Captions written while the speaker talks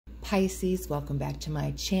Pisces, welcome back to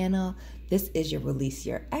my channel. This is your Release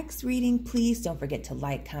Your Ex reading. Please don't forget to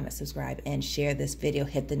like, comment, subscribe, and share this video.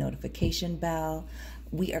 Hit the notification bell.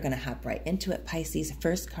 We are going to hop right into it, Pisces.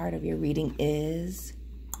 First card of your reading is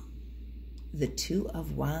the Two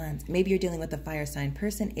of Wands. Maybe you're dealing with a fire sign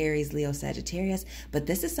person, Aries, Leo, Sagittarius, but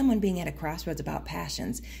this is someone being at a crossroads about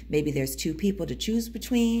passions. Maybe there's two people to choose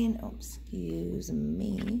between. Oh, excuse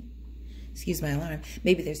me. Excuse my alarm.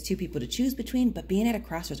 Maybe there's two people to choose between, but being at a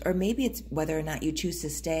crossroads, or maybe it's whether or not you choose to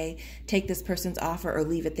stay, take this person's offer, or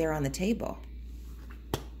leave it there on the table.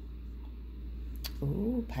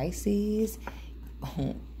 Ooh, Pisces.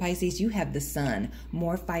 Oh, Pisces, you have the sun.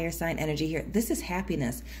 More fire sign energy here. This is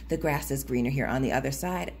happiness. The grass is greener here on the other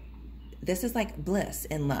side. This is like bliss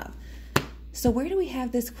in love. So where do we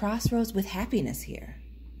have this crossroads with happiness here?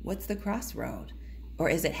 What's the crossroad? Or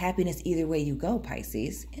is it happiness either way you go,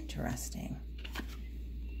 Pisces? Interesting.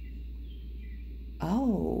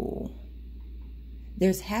 Oh,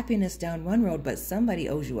 there's happiness down one road, but somebody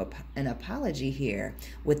owes you an apology here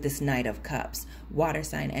with this Knight of Cups. Water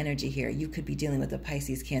sign energy here. You could be dealing with a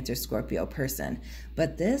Pisces, Cancer, Scorpio person,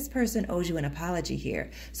 but this person owes you an apology here.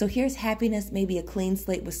 So here's happiness, maybe a clean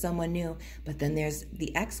slate with someone new, but then there's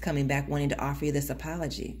the ex coming back wanting to offer you this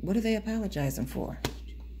apology. What are they apologizing for?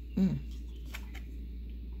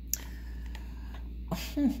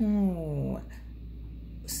 Oh,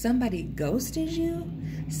 somebody ghosted you?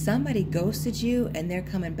 Somebody ghosted you and they're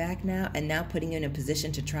coming back now and now putting you in a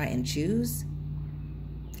position to try and choose?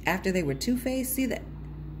 After they were two-faced? See that?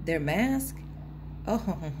 Their mask?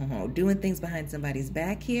 Oh, doing things behind somebody's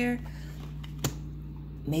back here?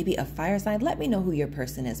 Maybe a fire sign? Let me know who your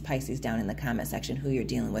person is, Pisces, down in the comment section, who you're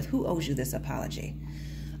dealing with. Who owes you this apology?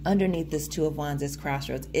 Underneath this Two of Wands, this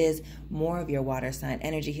crossroads, is more of your water sign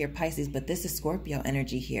energy here, Pisces, but this is Scorpio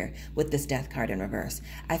energy here with this Death card in reverse.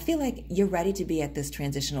 I feel like you're ready to be at this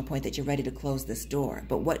transitional point, that you're ready to close this door.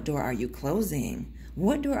 But what door are you closing?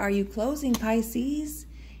 What door are you closing, Pisces?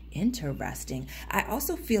 Interesting. I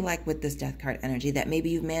also feel like with this Death card energy that maybe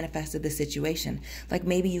you've manifested the situation. Like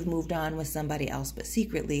maybe you've moved on with somebody else, but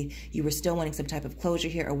secretly you were still wanting some type of closure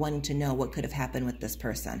here, or wanting to know what could have happened with this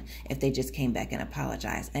person if they just came back and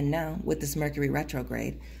apologized. And now with this Mercury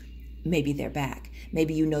retrograde, maybe they're back.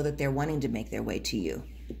 Maybe you know that they're wanting to make their way to you.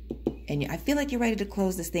 And I feel like you're ready to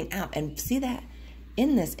close this thing out. And see that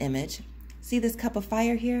in this image? See this cup of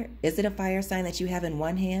fire here? Is it a fire sign that you have in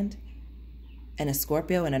one hand and a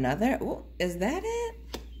Scorpio in another? Ooh, is that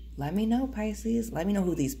it? Let me know, Pisces. Let me know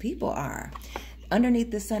who these people are. Underneath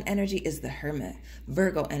the sun energy is the Hermit,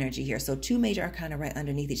 Virgo energy here. So two major arcana right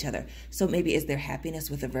underneath each other. So maybe is there happiness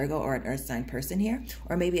with a Virgo or an earth sign person here?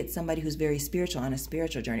 Or maybe it's somebody who's very spiritual on a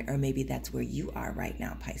spiritual journey. Or maybe that's where you are right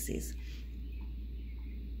now, Pisces.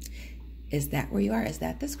 Is that where you are? Is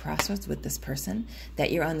that this crossroads with this person?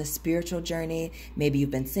 That you're on the spiritual journey? Maybe you've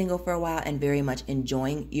been single for a while and very much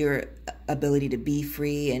enjoying your ability to be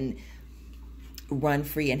free and run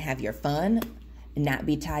free and have your fun, and not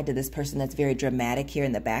be tied to this person that's very dramatic here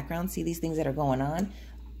in the background. See these things that are going on?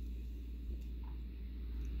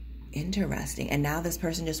 Interesting. And now this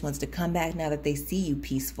person just wants to come back now that they see you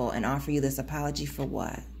peaceful and offer you this apology for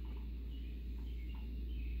what?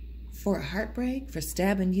 For a heartbreak, for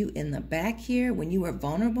stabbing you in the back here when you were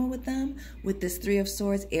vulnerable with them, with this Three of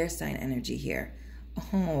Swords, air sign energy here.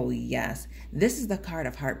 Oh, yes. This is the card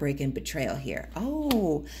of heartbreak and betrayal here.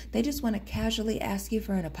 Oh, they just want to casually ask you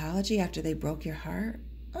for an apology after they broke your heart?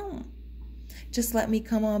 Oh, just let me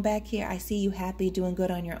come on back here. I see you happy, doing good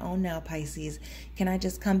on your own now, Pisces. Can I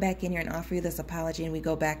just come back in here and offer you this apology and we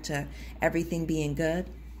go back to everything being good?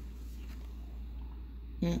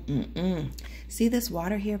 See this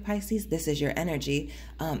water here, Pisces? This is your energy.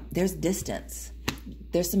 There's distance.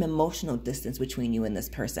 There's some emotional distance between you and this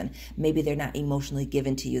person. Maybe they're not emotionally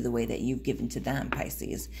given to you the way that you've given to them,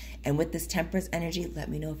 Pisces. And with this Temperance energy, let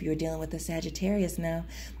me know if you're dealing with a Sagittarius now.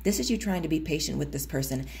 This is you trying to be patient with this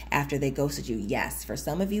person after they ghosted you. Yes, for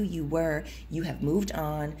some of you, you have moved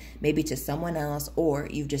on, maybe to someone else, or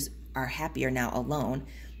you just are happier now alone.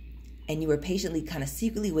 And you were patiently kind of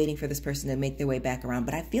secretly waiting for this person to make their way back around.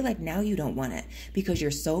 But I feel like now you don't want it because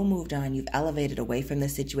you're so moved on. You've elevated away from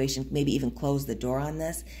this situation, maybe even closed the door on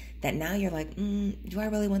this, that now you're like, do I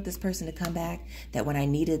really want this person to come back? That when I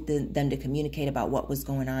needed them to communicate about what was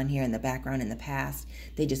going on here in the background in the past,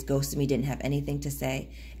 they just ghosted me, didn't have anything to say.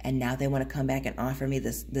 And now they want to come back and offer me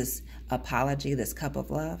this apology, this cup of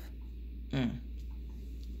love.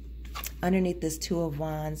 Underneath this Two of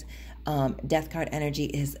Wands, Death card energy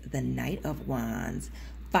is the Knight of Wands.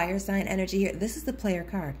 Fire sign energy here. This is the player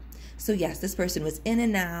card. So yes, this person was in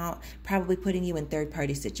and out, probably putting you in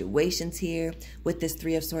third-party situations here with this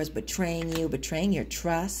Three of Swords, betraying you, betraying your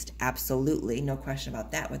trust. Absolutely, no question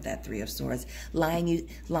about that with that Three of Swords. Lying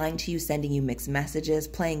to you, sending you mixed messages,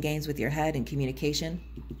 playing games with your head and communication.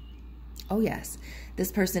 Oh yes, this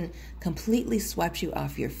person completely swept you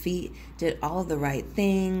off your feet, did all of the right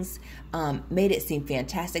things, made it seem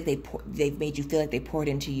fantastic. They've made you feel like they poured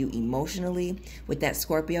into you emotionally with that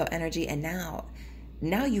Scorpio energy, and now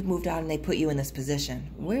you've moved on and they put you in this position.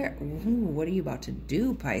 What are you about to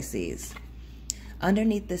do, Pisces?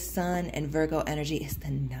 Underneath the Sun and Virgo energy is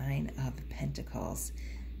the Nine of Pentacles.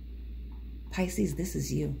 Pisces, this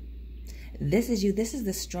is you. This is you. This is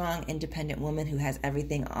the strong, independent woman who has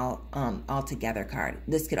everything all together card.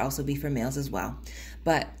 This could also be for males as well.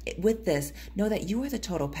 But with this, know that you are the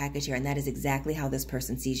total package here, and that is exactly how this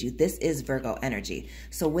person sees you. This is Virgo energy.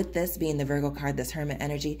 So with this being the Virgo card, this Hermit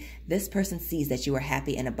energy, this person sees that you are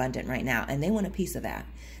happy and abundant right now, and they want a piece of that.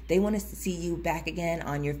 They want to see you back again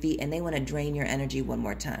on your feet, and they want to drain your energy one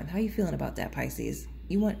more time. How are you feeling about that, Pisces?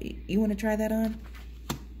 You want to try that on?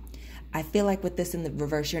 I feel like with this in the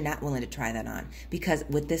reverse, you're not willing to try that on, because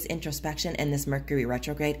with this introspection and this Mercury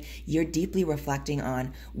retrograde, you're deeply reflecting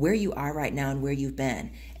on where you are right now and where you've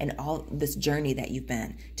been and all this journey that you've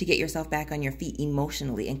been to get yourself back on your feet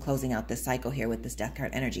emotionally and closing out this cycle here with this Death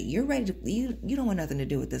card energy. You're ready to, you don't want nothing to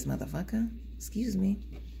do with this motherfucker. Excuse me.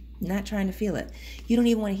 Not trying to feel it. You don't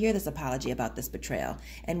even want to hear this apology about this betrayal.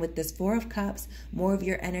 And with this Four of Cups, more of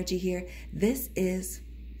your energy here, this is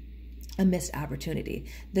a missed opportunity.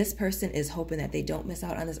 This person is hoping that they don't miss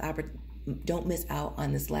out on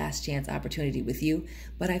this last chance opportunity with you.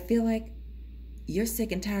 But I feel like you're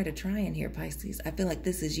sick and tired of trying here, Pisces. I feel like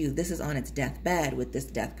this is you. This is on its deathbed with this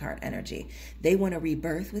Death card energy. They want to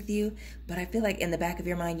rebirth with you, but I feel like in the back of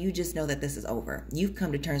your mind, you just know that this is over. You've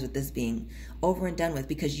come to terms with this being over and done with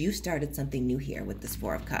because you started something new here with this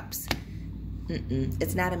Four of Cups.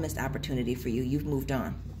 It's not a missed opportunity for you. You've moved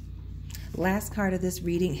on. Last card of this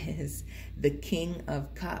reading is the King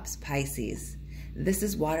of Cups, Pisces. This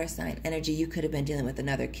is water sign energy. You could have been dealing with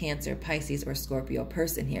another Cancer, Pisces, or Scorpio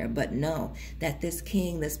person here, but know that this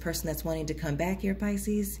king, this person that's wanting to come back here,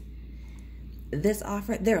 Pisces, this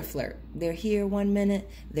offer, they're a flirt. They're here 1 minute,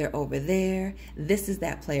 they're over there. This is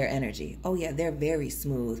that player energy. Oh yeah, they're very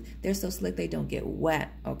smooth. They're so slick they don't get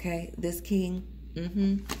wet, okay? This king,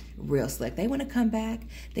 real slick. They want to come back.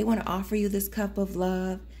 They want to offer you this cup of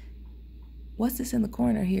love. What's this in the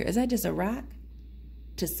corner here? Is that just a rock?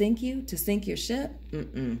 To sink you? To sink your ship?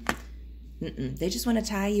 They just want to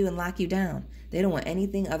tie you and lock you down. They don't want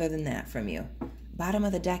anything other than that from you. Bottom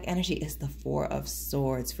of the deck energy is the Four of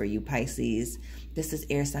Swords for you, Pisces. This is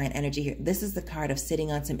air sign energy here. This is the card of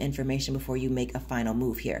sitting on some information before you make a final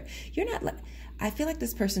move here. You're not, I feel like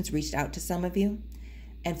this person's reached out to some of you.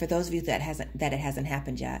 And for those of you that it hasn't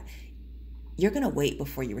happened yet, you're going to wait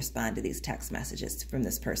before you respond to these text messages from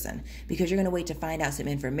this person, because you're going to wait to find out some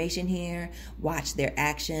information here, watch their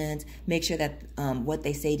actions, make sure that what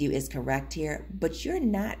they say to you is correct here. But you're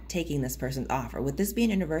not taking this person's offer. With this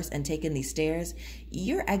being in reverse and taking these stairs,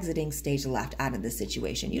 you're exiting stage left out of this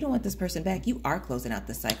situation. You don't want this person back. You are closing out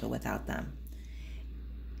the cycle without them.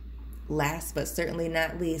 Last but certainly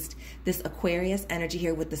not least, this Aquarius energy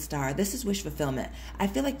here with the Star. This is wish fulfillment. I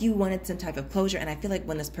feel like you wanted some type of closure, and I feel like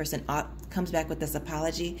when this person comes back with this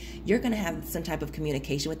apology, you're going to have some type of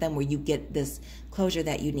communication with them where you get this closure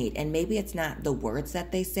that you need. And maybe it's not the words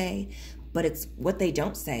that they say, but it's what they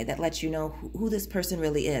don't say that lets you know who this person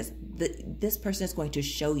really is. This person is going to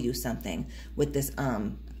show you something with this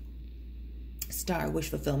Star wish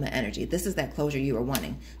fulfillment energy. This is that closure you were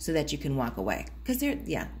wanting so that you can walk away. Because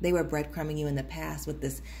they were breadcrumbing you in the past with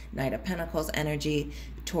this Knight of Pentacles energy,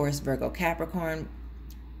 Taurus, Virgo, Capricorn,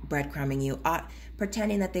 breadcrumbing you,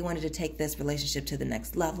 pretending that they wanted to take this relationship to the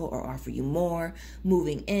next level or offer you more,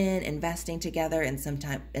 moving in, investing together in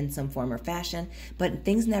some form or fashion, but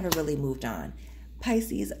things never really moved on.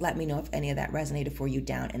 Pisces, let me know if any of that resonated for you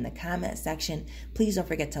down in the comment section. Please don't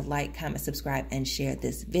forget to like, comment, subscribe, and share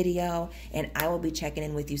this video. And I will be checking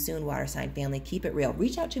in with you soon, water sign family. Keep it real.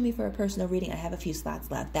 Reach out to me for a personal reading. I have a few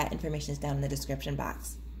slots left. That information is down in the description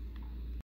box.